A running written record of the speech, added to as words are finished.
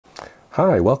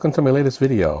Hi, welcome to my latest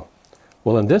video.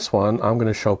 Well, in this one, I'm going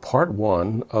to show part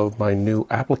one of my new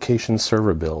application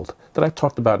server build that I've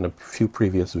talked about in a few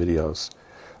previous videos.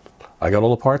 I got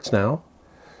all the parts now,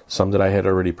 some that I had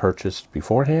already purchased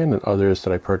beforehand and others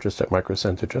that I purchased at Micro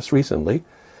Center just recently,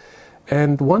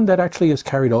 and one that actually is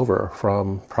carried over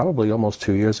from probably almost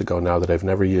 2 years ago now that I've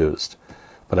never used,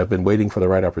 but I've been waiting for the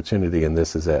right opportunity and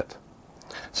this is it.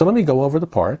 So let me go over the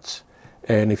parts,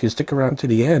 and if you stick around to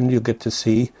the end, you'll get to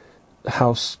see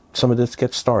how some of this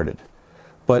gets started.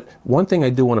 But one thing I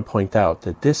do want to point out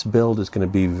that this build is going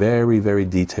to be very, very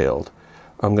detailed.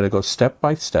 I'm going to go step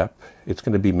by step. It's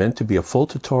going to be meant to be a full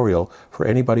tutorial for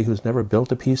anybody who's never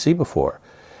built a PC before,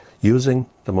 using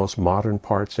the most modern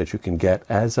parts that you can get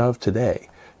as of today,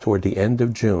 toward the end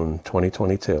of June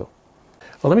 2022.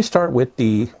 Well, let me start with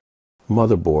the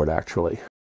motherboard, actually.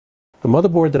 The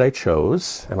motherboard that I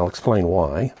chose, and I'll explain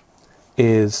why,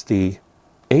 is the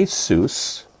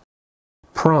ASUS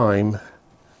Prime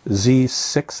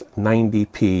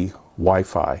Z690p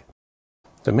Wi-Fi.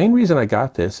 The main reason I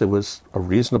got this, it was a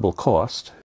reasonable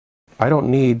cost. I don't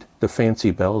need the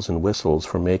fancy bells and whistles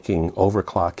for making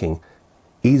overclocking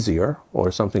easier,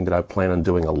 or something that I plan on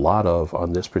doing a lot of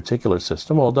on this particular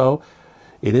system, although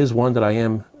it is one that I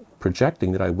am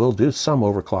projecting that I will do some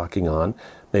overclocking on,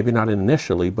 maybe not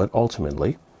initially, but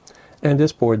ultimately. And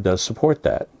this board does support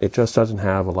that. It just doesn't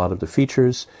have a lot of the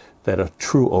features that a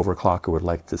true overclocker would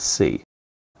like to see.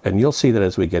 And you'll see that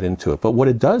as we get into it. But what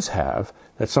it does have,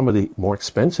 that some of the more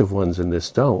expensive ones in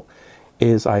this don't,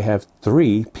 is I have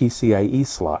 3 PCIe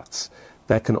slots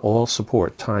that can all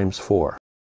support ×4.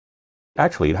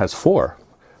 Actually, it has 4,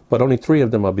 but only 3 of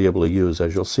them I'll be able to use,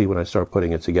 as you'll see when I start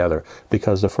putting it together,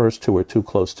 because the first 2 are too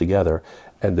close together,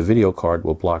 and the video card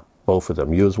will block both of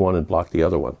them. Use one and block the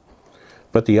other one.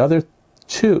 But the other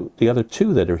two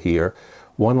that are here,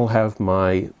 one will have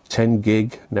my 10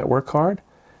 gig network card,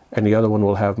 and the other one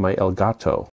will have my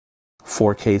Elgato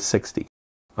 4K 60.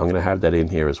 I'm going to have that in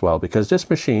here as well, because this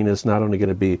machine is not only going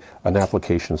to be an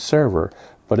application server,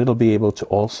 but it'll be able to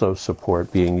also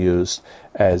support being used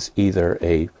as either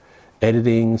a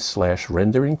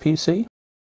editing/rendering PC,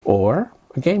 or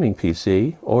a gaming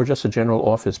PC, or just a general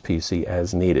office PC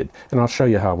as needed. And I'll show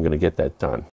you how I'm going to get that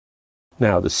done.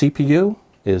 Now, the CPU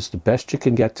is the best you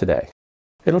can get today.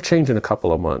 It'll change in a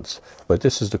couple of months, but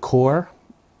this is the Core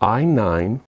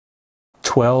i9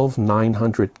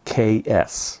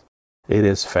 12900KS. It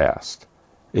is fast.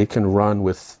 It can run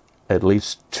with at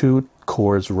least 2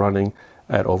 cores running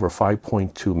at over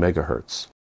 5.2 megahertz.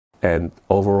 And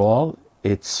overall,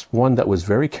 it's one that was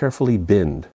very carefully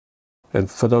binned. And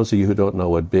for those of you who don't know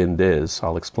what binned is,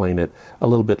 I'll explain it a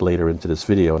little bit later into this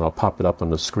video, and I'll pop it up on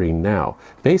the screen now.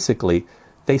 Basically,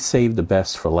 they save the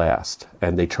best for last,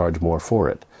 and they charge more for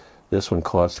it. This one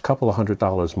costs a couple of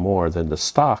 $100 more than the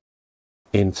stock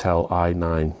Intel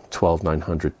i9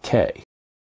 12900K.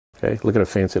 Okay, look at a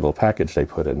fancy little package they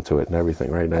put into it and everything,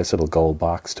 right? Nice little gold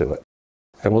box to it.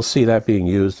 And we'll see that being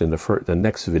used in the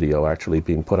next video, actually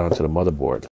being put onto the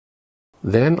motherboard.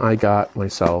 Then I got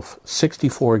myself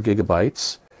 64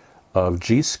 gigabytes of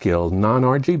G.Skill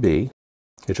non-RGB.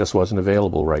 It just wasn't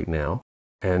available right now.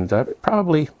 And I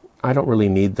don't really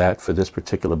need that for this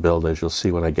particular build, as you'll see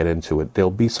when I get into it.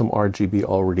 There'll be some RGB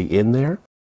already in there,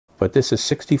 but this is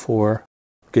 64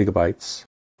 gigabytes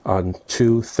on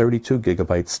 2 32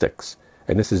 gigabyte sticks.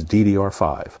 And this is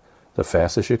DDR5, the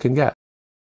fastest you can get.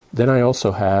 Then I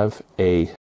also have a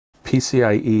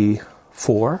PCIe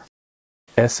 4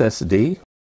 SSD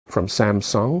from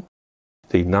Samsung,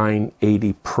 the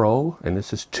 980 Pro, and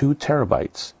this is 2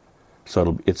 terabytes.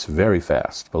 So it's very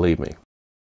fast, believe me.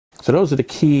 So those are the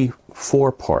key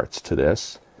 4 parts to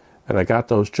this, and I got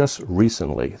those just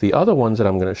recently. The other ones that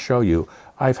I'm going to show you,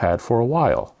 I've had for a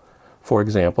while. For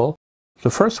example, the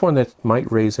first one that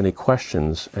might raise any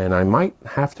questions, and I might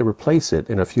have to replace it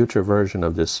in a future version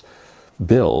of this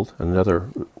build, another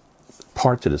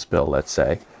part to this build, let's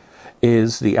say,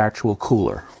 is the actual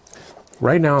cooler.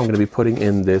 Right now I'm going to be putting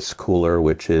in this cooler,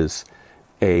 which is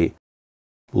a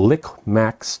Lick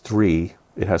Max 3.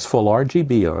 It has full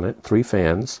RGB on it, 3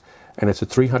 fans, and it's a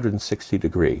 360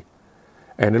 degree.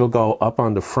 And it'll go up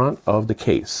on the front of the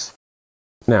case.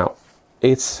 Now,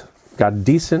 it's got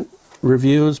decent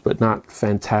reviews, but not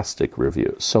fantastic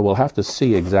reviews. So we'll have to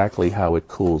see exactly how it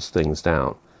cools things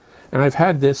down. And I've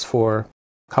had this for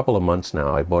a couple of months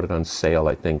now. I bought it on sale,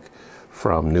 I think,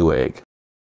 from Newegg.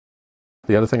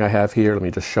 The other thing I have here, let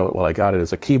me just show it while I got it,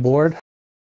 is a keyboard.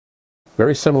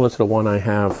 Very similar to the one I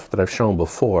have that I've shown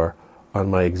before on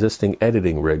my existing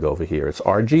editing rig over here. It's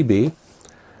RGB,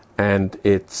 and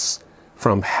it's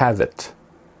from Havit.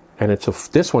 And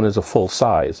this one is a full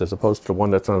size, as opposed to the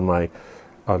one that's on my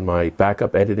on my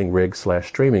backup editing rig slash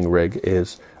streaming rig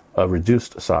is a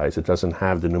reduced size. It doesn't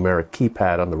have the numeric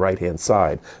keypad on the right hand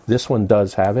side. This one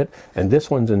does have it, and this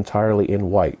one's entirely in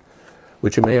white,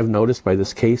 which you may have noticed by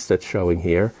this case that's showing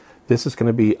here. This is going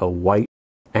to be a white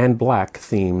and black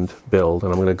themed build,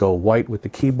 and I'm going to go white with the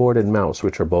keyboard and mouse,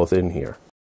 which are both in here.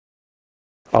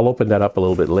 I'll open that up a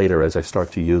little bit later as I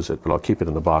start to use it, but I'll keep it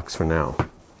in the box for now,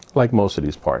 like most of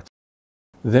these parts.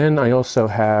 Then I also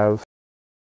have,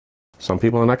 some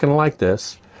people are not going to like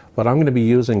this, but I'm going to be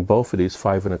using both of these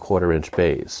 5 1/4 inch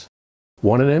bays.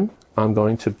 One of them, I'm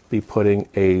going to be putting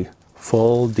a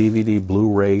full DVD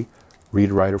Blu-ray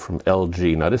read writer from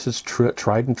LG. Now this is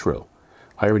tried and true.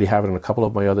 I already have it on a couple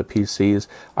of my other PCs.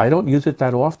 I don't use it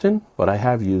that often, but I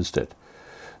have used it.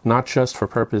 Not just for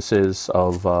purposes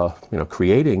of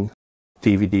creating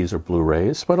DVDs or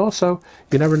Blu-rays, but also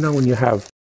you never know when you have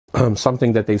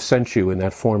something that they've sent you in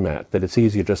that format, that it's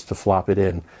easier just to flop it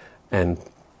in and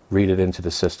read it into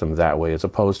the system that way, as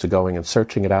opposed to going and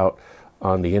searching it out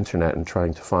on the internet and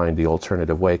trying to find the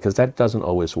alternative way, because that doesn't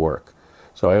always work.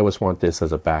 So I always want this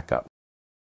as a backup.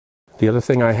 The other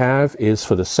thing I have is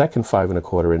for the second 5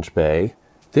 1/4 inch bay.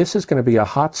 This is going to be a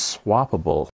hot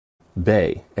swappable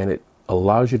bay, and it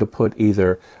allows you to put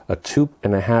either a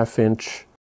 2.5 inch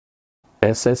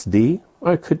SSD,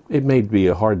 or it may be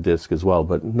a hard disk as well,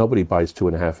 but nobody buys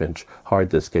 2.5 inch hard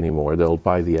disk anymore. They'll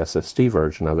buy the SSD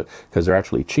version of it because they're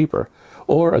actually cheaper,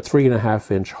 or a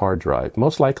 3.5 inch hard drive.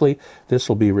 Most likely this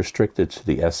will be restricted to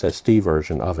the SSD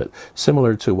version of it,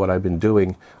 similar to what I've been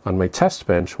doing on my test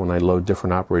bench when I load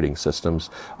different operating systems.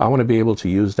 I want to be able to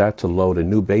use that to load a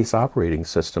new base operating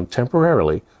system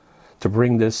temporarily to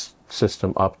bring this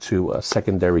system up to a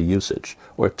secondary usage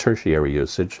or tertiary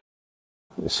usage.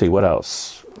 Let's see what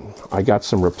else. I got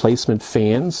some replacement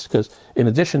fans, because in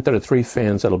addition to the 3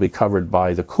 fans that'll be covered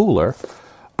by the cooler,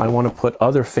 I want to put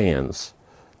other fans.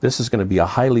 This is going to be a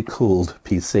highly cooled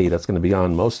PC that's going to be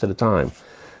on most of the time.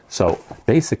 So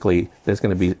basically there's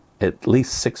going to be at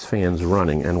least 6 fans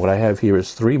running, and what I have here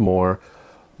is 3 more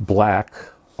black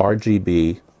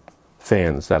RGB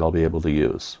fans that I'll be able to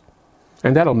use.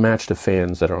 And that'll match the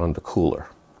fans that are on the cooler.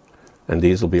 And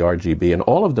these will be RGB, and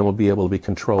all of them will be able to be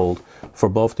controlled for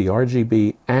both the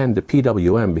RGB and the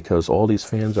PWM, because all these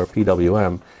fans are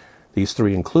PWM, these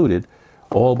 3 included,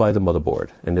 all by the motherboard.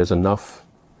 And there's enough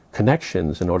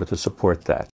connections in order to support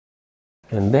that.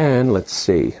 And then, let's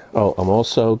see. Oh, I'm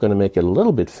also going to make it a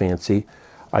little bit fancy.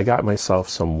 I got myself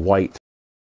some white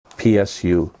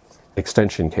PSU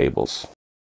extension cables.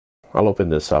 I'll open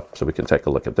this up so we can take a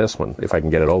look at this one, if I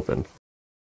can get it open.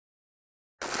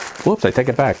 Whoops, I take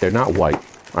it back. They're not white.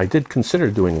 I did consider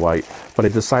doing white, but I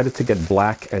decided to get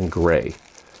black and gray.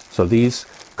 So these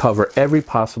cover every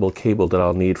possible cable that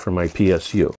I'll need for my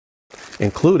PSU,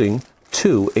 including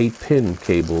 2 8-pin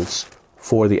cables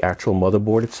for the actual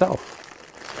motherboard itself.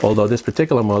 Although this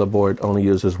particular motherboard only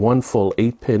uses 1 full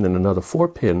 8-pin and another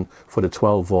 4-pin for the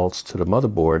 12 volts to the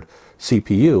motherboard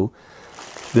CPU,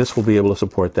 this will be able to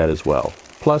support that as well.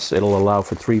 Plus, it'll allow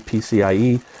for 3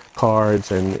 PCIe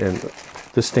cards and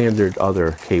the standard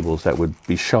other cables that would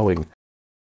be showing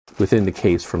within the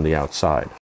case from the outside.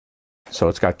 So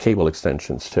it's got cable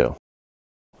extensions too.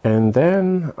 And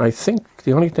then I think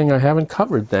the only thing I haven't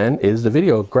covered then is the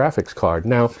video graphics card.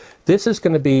 Now, this is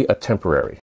going to be a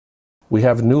temporary. We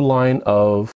have a new line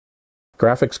of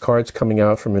graphics cards coming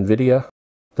out from NVIDIA,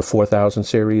 the 4000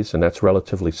 series, and that's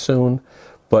relatively soon.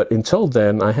 But until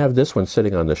then, I have this one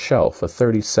sitting on the shelf, a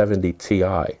 3070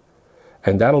 Ti.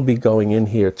 And that'll be going in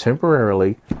here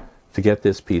temporarily to get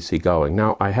this PC going.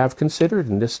 Now, I have considered,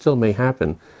 and this still may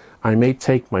happen, I may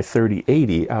take my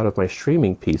 3080 out of my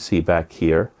streaming PC back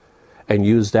here and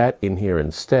use that in here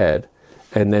instead,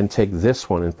 and then take this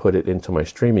one and put it into my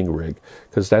streaming rig,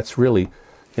 because that's really,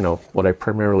 what I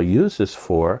primarily use this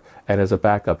for, and as a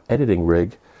backup editing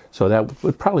rig. So that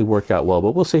would probably work out well,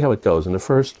 but we'll see how it goes. In the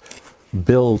first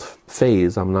build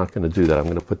phase, I'm not going to do that. I'm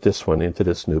going to put this one into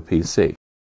this new PC.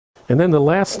 And then the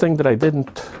last thing that I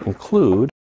didn't include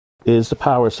is the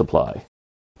power supply.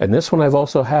 And this one I've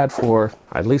also had for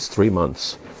at least 3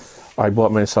 months. I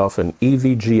bought myself an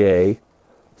EVGA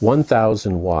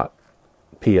 1000 watt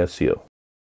PSU.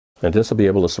 And this will be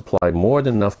able to supply more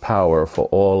than enough power for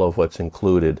all of what's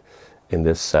included in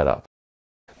this setup.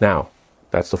 Now,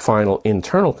 that's the final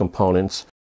internal components.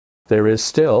 There is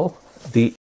still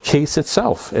the case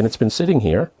itself, and it's been sitting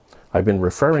here. I've been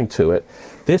referring to it.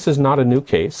 This is not a new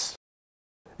case.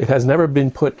 It has never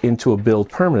been put into a build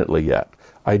permanently yet.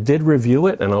 I did review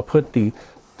it, and I'll put the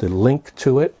link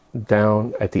to it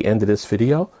down at the end of this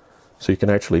video, So you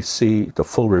can actually see the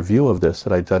full review of this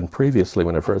that I'd done previously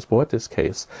when I first bought this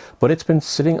case. But it's been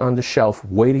sitting on the shelf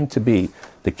waiting to be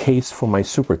the case for my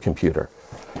supercomputer.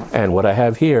 And what I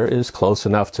have here is close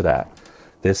enough to that.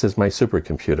 This is my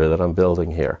supercomputer that I'm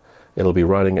building here. It'll be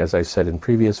running, as I said in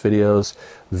previous videos,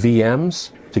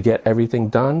 VMs to get everything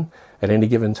done. At any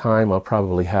given time, I'll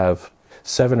probably have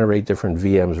 7 or 8 different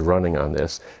VMs running on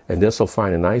this. And this will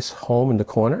find a nice home in the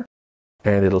corner.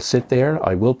 And it'll sit there.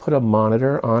 I will put a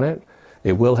monitor on it.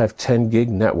 It will have 10 gig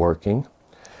networking.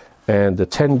 And the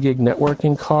 10 gig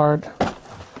networking card,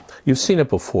 you've seen it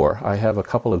before. I have a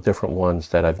couple of different ones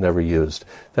that I've never used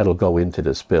that'll go into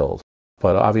this build.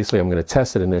 But obviously I'm going to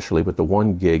test it initially with the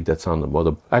 1 gig that's on the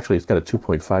mother. Actually, it's got a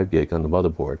 2.5 gig on the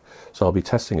motherboard. So I'll be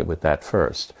testing it with that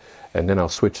first. And then I'll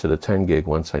switch to the 10 gig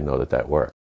once I know that that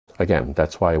works. Again,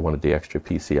 that's why I wanted the extra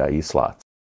PCIe slots.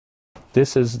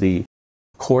 This is the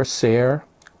Corsair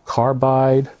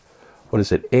Carbide,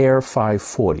 Air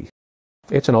 540.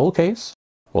 It's an old case,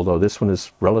 although this one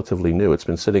is relatively new. It's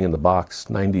been sitting in the box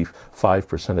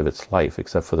 95% of its life,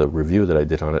 except for the review that I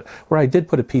did on it, where I did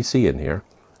put a PC in here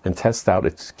and test out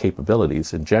its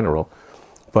capabilities in general.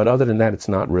 But other than that, it's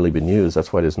not really been used.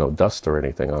 That's why there's no dust or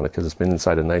anything on it, because it's been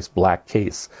inside a nice black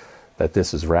case that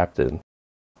this is wrapped in.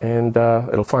 And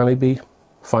it'll finally be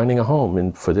finding a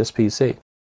home for this PC.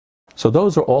 So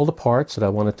those are all the parts that I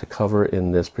wanted to cover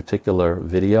in this particular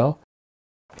video.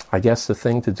 I guess the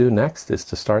thing to do next is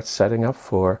to start setting up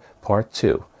for part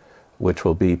 2, which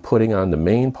will be putting on the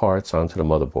main parts onto the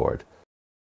motherboard.